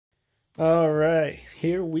Alright,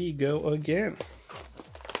 here we go again.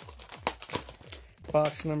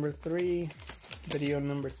 Box number 3, video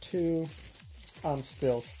number 2. I'm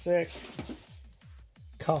still sick.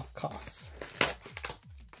 Cough, cough.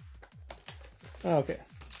 Okay.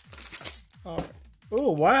 Alright.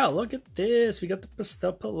 Oh, wow, look at this. We got the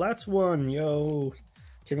Pastel Palettes one, yo.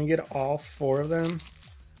 Can we get all 4 of them?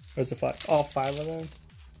 Or is it 5? All 5 of them?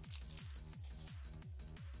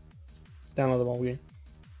 Download them all again.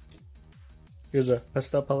 Here's a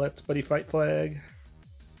Pastel Palettes Buddy Fight flag.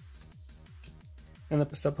 And the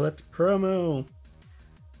Pastel Palettes promo.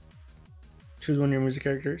 Choose one of your music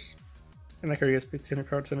characters. And that card gets 1500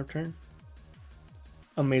 cards in a turn.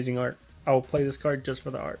 Amazing art. I will play this card just for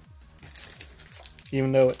the art.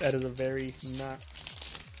 Even though that is a very not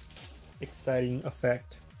exciting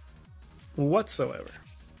effect whatsoever.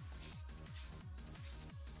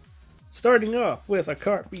 Starting off with a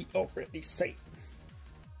card we already say.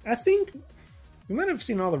 I think we might have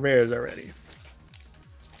seen all the rares already.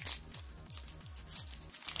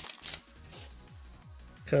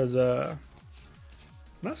 Because, I'm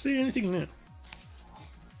not seeing anything new.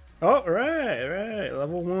 Oh, right.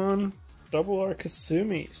 Level 1, Double R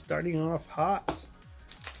Kasumi, starting off hot.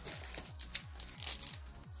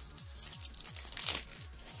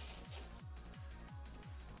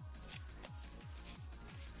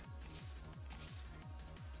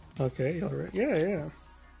 Okay, alright. Yeah.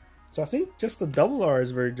 So I think just the double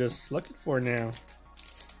R's we're just looking for now.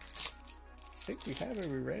 I think we have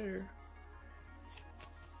every rare.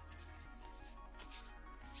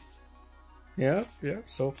 Yep,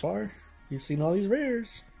 so far you've seen all these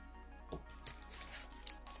rares.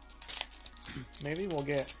 Maybe we'll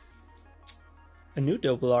get a new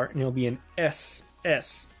double R and it'll be an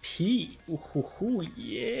SSP. Ooh,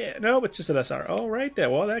 yeah. No, it's just an SR. Alright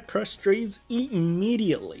then. Well, that crush streams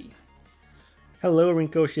immediately. Hello,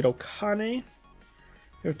 Rinko Shirokane. You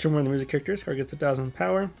have 2 more of the music characters. Card gets 1,000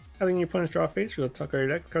 power. I think your opponent's draw a face. You'll top card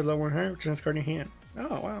your deck. Cards level 1 higher. Return this card in your hand.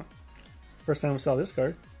 Oh, wow. First time we saw this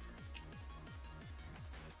card.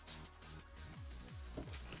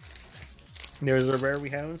 There's a rare we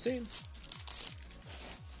haven't seen.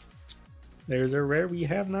 There's a rare we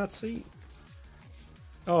have not seen.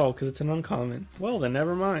 Oh, because it's an uncommon. Well, then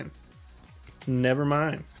never mind. Never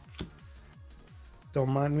mind. Don't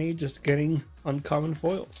mind me just getting uncommon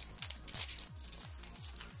foils.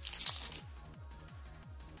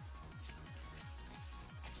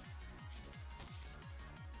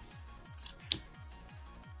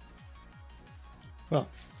 Well,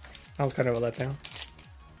 that was kind of a letdown.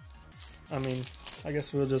 I mean, I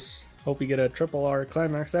guess we'll just hope we get a triple R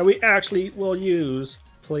climax that we actually will use,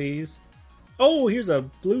 please. Oh, here's a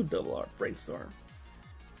blue double R Brainstorm.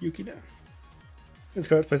 Yukina. This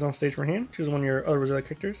card is placed on stage for hand. Choose one of your other reserve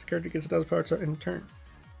characters. The character gets 1,000 power in turn.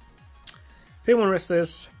 Pay 1 rest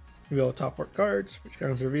this. Reveal top 4 cards, which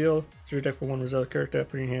cards revealed. Choose your deck for 1 reserve character,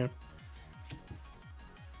 put in your hand.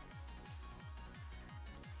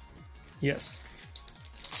 Yes.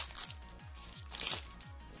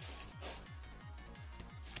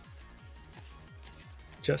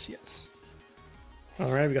 Just yes.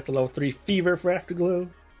 Alright, we got the level 3 Fever for Afterglow.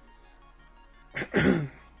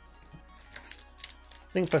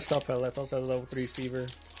 I think Pastel Palettes also has level 3 Fever.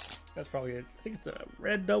 That's probably it. I think it's a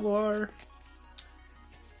red double R.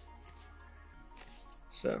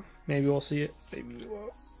 So, maybe we'll see it. Maybe we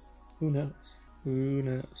won't. Who knows? Who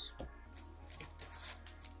knows?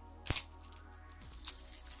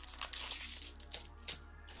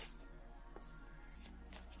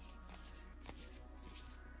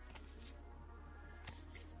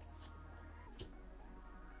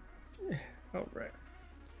 Alright.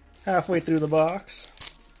 Halfway through the box.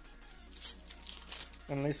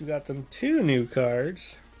 And at least we got 2 new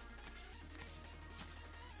cards.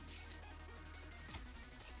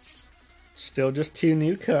 Still just 2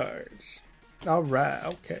 new cards. Alright,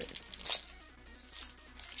 okay.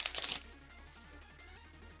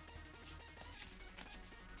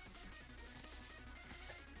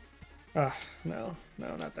 Ah, no,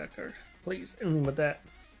 not that card. Please, anything but that.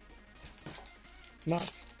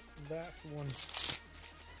 Not that one.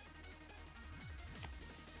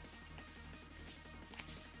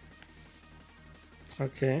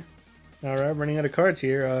 Okay. Alright, running out of cards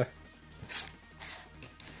here.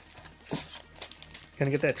 Can I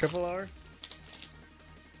get that triple R?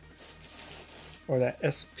 Or that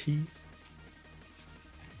SP?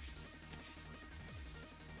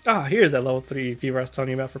 Ah, here's that level 3 Fever I was telling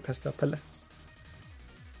you about for Pastel Palettes.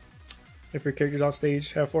 If your characters on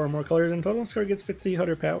stage have 4 or more colors in total, this card gets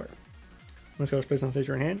 1500 power. When this card is placed on stage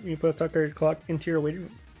or in hand, you put a top card clock into your waiting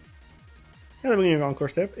room. At the beginning of your encore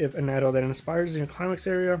step, if an idol that inspires in your climax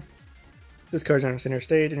area This card's on center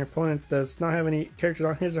stage, and your opponent does not have any characters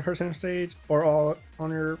on his or her center stage, or all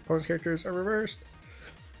on your opponent's characters are reversed.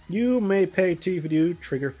 You may pay 2 if you do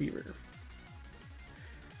Trigger Fever.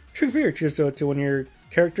 Trigger Fever, choose to one of your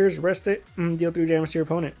characters, rest it, and deal 3 damage to your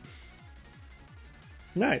opponent.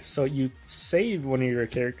 Nice, so you save one of your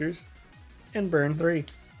characters and burn 3.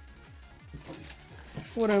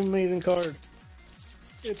 What an amazing card.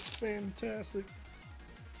 It's fantastic.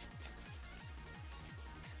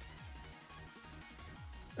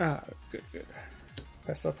 Ah, good, good.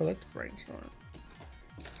 Best stuff for let's brainstorm.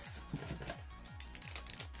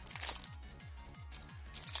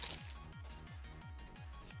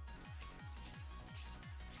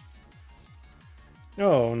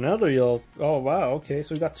 Oh, another yellow. Oh, wow. Okay,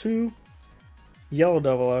 so we got 2 yellow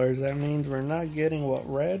double R's. That means we're not getting what,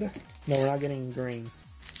 red? No, we're not getting green.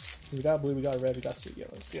 We got blue, we got red, we got 2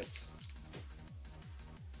 yellows. Yes.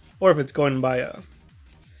 Or if it's going by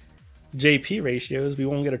JP ratios, we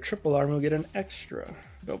won't get a triple R, we'll get an extra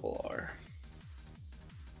double R.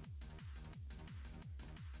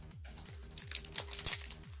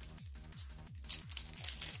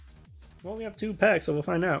 Well, we have 2 packs, so we'll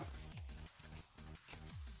find out.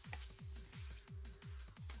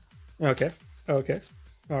 Okay, okay.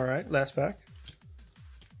 Alright, last pack.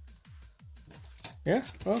 Yeah,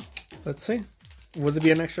 well, let's see. Would it be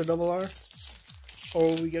an extra double R? Or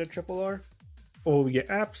will we get a triple R? Or will we get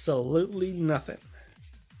absolutely nothing?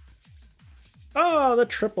 Oh, the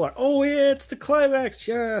triple R. Oh, yeah, it's the Climax.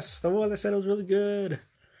 Yes, the one that said it was really good.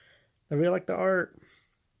 I really like the art.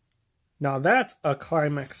 Now that's a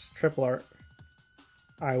Climax triple R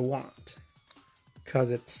I want.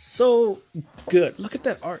 Because it's so good. Look at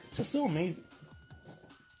that art. It's just so amazing.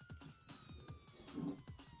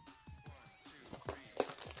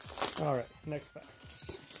 Alright, next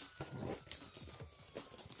packs.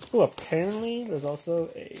 Oh, apparently there's also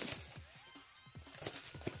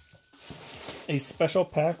a special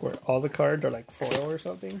pack where all the cards are like foil or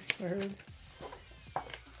something, I heard.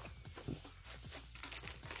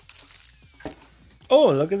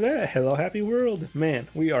 Oh, look at that. Hello, Happy World. Man,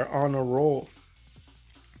 we are on a roll.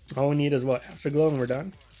 All we need is what? Afterglow and we're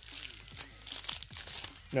done?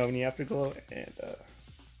 No, we need Afterglow and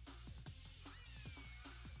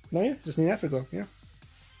no, yeah, just need Afterglow, yeah.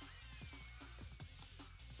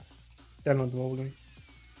 Download the mobile game.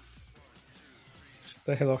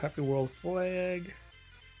 The Hello Happy World flag.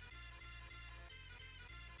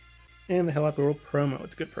 And the Hello Happy World promo.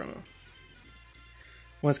 It's a good promo.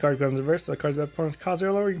 Once card becomes reversed, the cards of the opponent's cost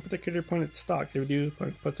are lower, you can put the character opponent's stock. If you do,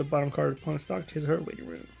 opponent puts the bottom card of opponent's stock to his or her waiting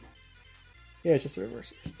room. Yeah, it's just the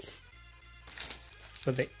reverse.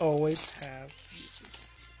 But they always have uses.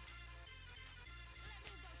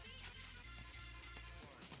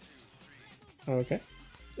 Okay.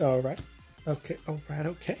 Alright. Okay. Alright,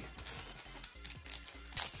 okay.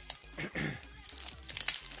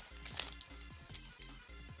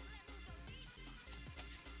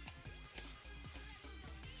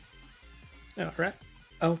 Alright.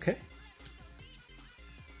 Okay.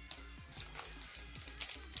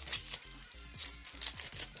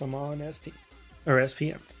 Come on, SP. Or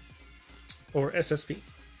SPM. Or SSP.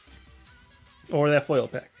 Or that foil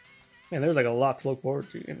pack. Man, there's like a lot to look forward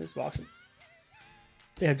to in these boxes.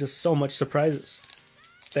 They have just so much surprises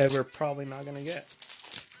that we're probably not going to get.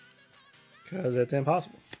 Because it's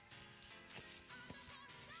impossible.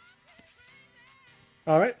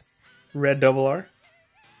 Alright. Red double R.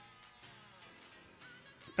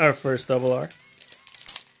 Our first double R.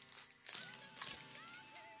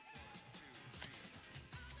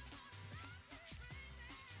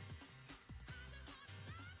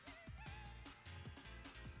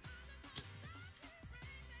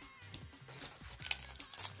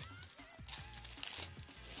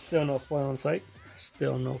 Still no foil in sight.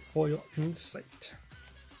 Still no foil in sight.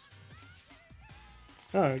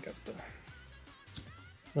 Oh, we got the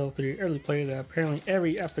level 3 early play that apparently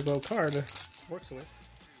every Afterglow card works with.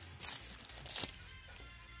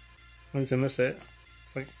 Once in this set,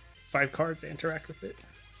 like 5 cards that interact with it.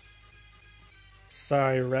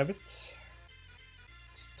 Psy Rabbits.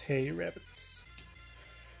 It's Tay Rabbits.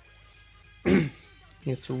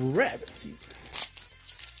 It's rabbit season.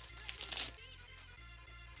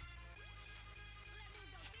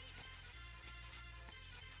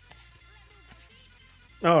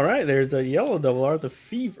 Alright, there's a yellow double R, the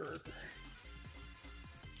Fever.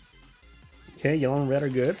 Okay, yellow and red are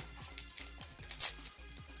good.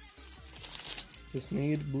 Just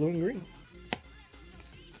need blue and green.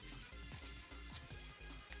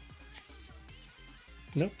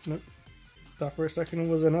 Nope, nope. Thought for a second it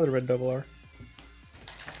was another red double R.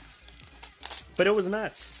 But it was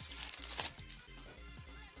not.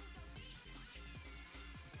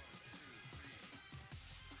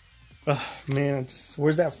 Oh man,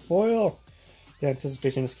 where's that foil? The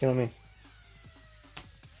anticipation is killing me.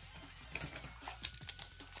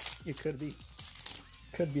 It could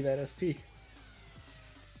be that SP.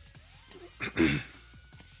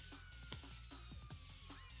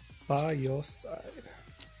 By your side.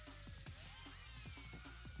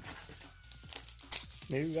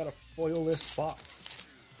 Maybe we got a foil-less box.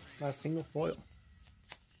 Not a single foil.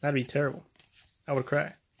 That'd be terrible. I would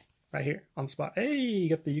cry. Right here on the spot. Hey, you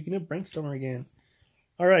got the Yukinip Brainstormer again.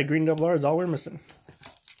 Alright, green double R is all we're missing.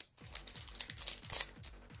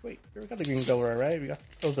 Wait, we got the green double R, right? We got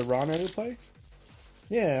those the raw netted play?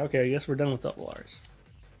 Yeah, okay, I guess we're done with double R's.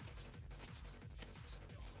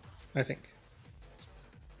 I think.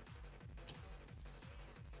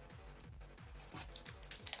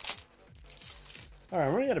 Alright,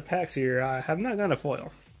 I'm running out of packs here. I have not done a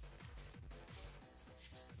foil.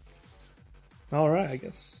 Alright, I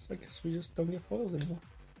guess we just don't get foils anymore.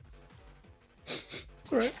 It's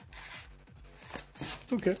alright.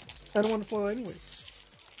 It's okay. I don't want to foil anyways.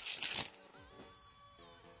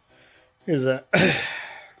 Here's a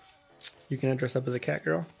you can dress up as a cat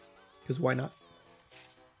girl. Because why not?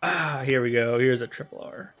 Ah, here we go. Here's a triple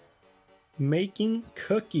R. Making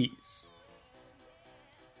cookies.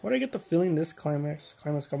 Why do I get the feeling this climax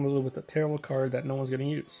combo with a terrible card that no one's gonna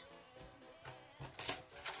use?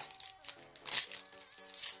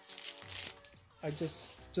 I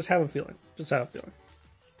just have a feeling. Just have a feeling.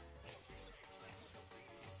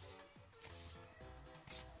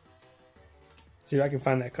 See if I can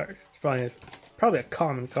find that card. It's probably a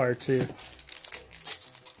common card too.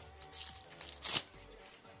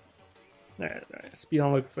 Alright, let's be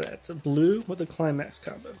on looking for that. It's a blue with a climax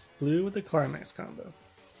combo. Blue with a climax combo.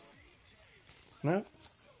 No.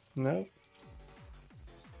 No.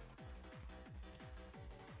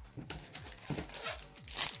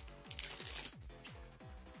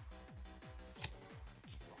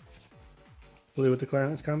 Blue with the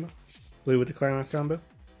climax combo. Blue with the climax combo.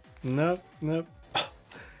 Nope. Nope.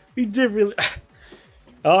 We did really...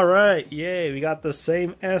 Alright, yay. We got the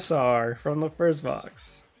same SR from the first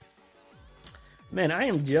box. Man, I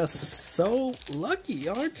am just so lucky,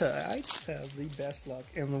 aren't I? I just have the best luck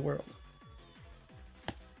in the world.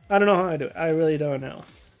 I don't know how I do it. I really don't know.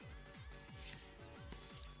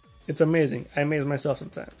 It's amazing. I amaze myself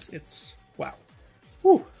sometimes. It's... wow.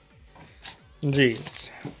 Whew. Jeez.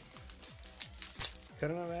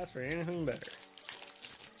 Couldn't have asked for anything better.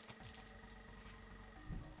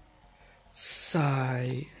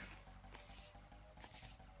 Sigh.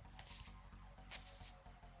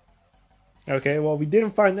 Okay, well, we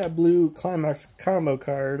didn't find that blue climax combo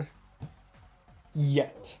card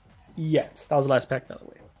yet. That was the last pack, by the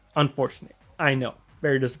way. Unfortunate. I know.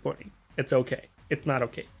 Very disappointing. It's okay. It's not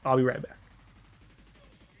okay. I'll be right back.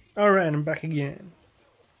 Alright, I'm back again.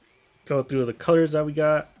 Go through the colors that we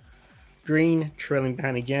got. Green trailing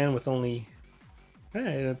behind again with only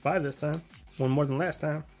 5 this time. One more than last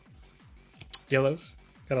time. Yellows.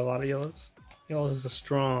 Got a lot of yellows. Yellow is a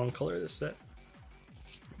strong color of this set.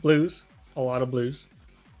 Blues. A lot of blues.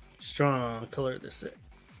 Strong color of this set.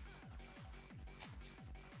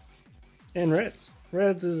 And reds.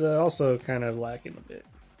 Reds is also kind of lacking a bit.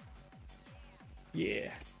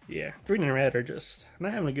 Yeah. Green and red are just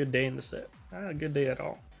not having a good day in the set. Not a good day at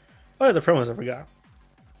all. Oh, the promos I forgot.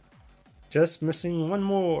 Just missing one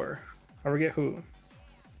more. I forget who.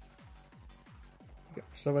 Got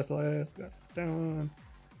Sylvester last. Got down.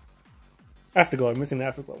 Afterglow. I'm missing the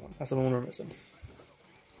Afterglow one. That's the one we're missing.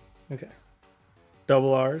 Okay.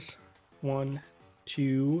 Double R's. 1,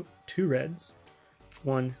 2, 2 reds.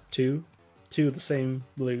 1, 2. 2 of the same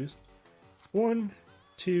blues. 1,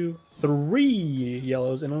 2, 3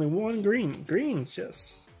 yellows and only 1 green. Green's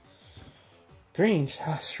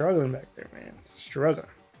struggling back there, man. Struggling.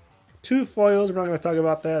 2 foils. We're not going to talk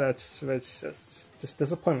about that. That's just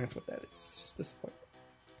disappointment. What that is. It's just disappointment.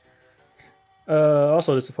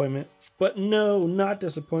 Also disappointment. But no, not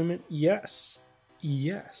disappointment. Yes.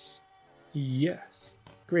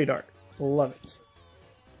 Great art. Love it.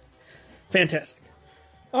 Fantastic.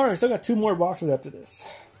 Alright, still got 2 more boxes after this.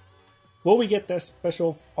 Will we get that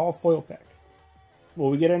special all foil pack? Will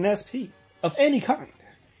we get an SP of any kind?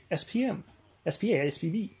 SPM, SPA,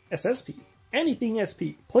 SPB, SSP, anything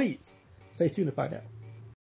SP. Please stay tuned to find out.